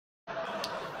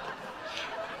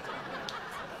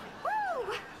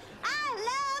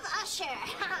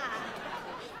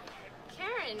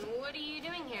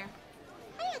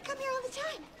come here all the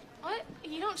time. What?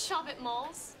 You don't shop at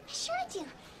malls? Sure I do.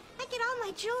 I get all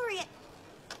my jewelry at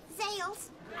Zales.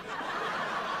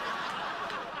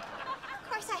 Of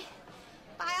course, I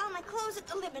buy all my clothes at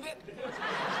the Limited.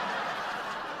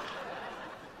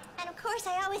 And of course,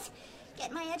 I always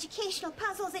get my educational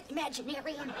puzzles at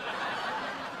Imaginarium.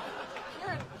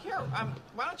 Here,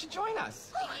 why don't you join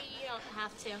us? Oh. You don't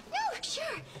have to. No, sure.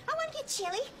 I want to get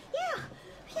chilly. Yeah.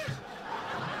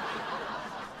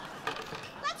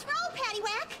 Let's roll,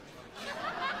 Paddywhack.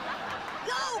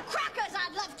 Go, crackers,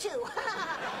 I'd love to.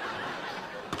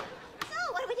 So,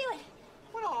 what are we doing?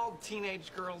 What all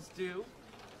teenage girls do,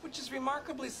 which is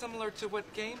remarkably similar to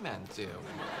what gay men do.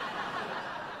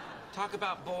 Talk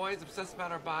about boys, obsess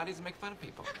about our bodies, and make fun of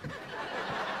people.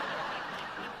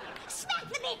 Smack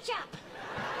the meat chop.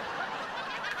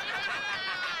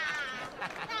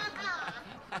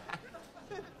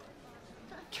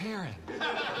 Karen. Hey,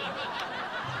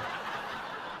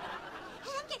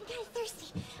 I'm getting kind of thirsty.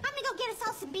 I'm gonna go get us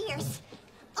all some beers.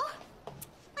 Oh,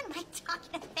 what am I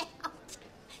talking about?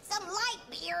 Some light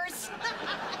beers.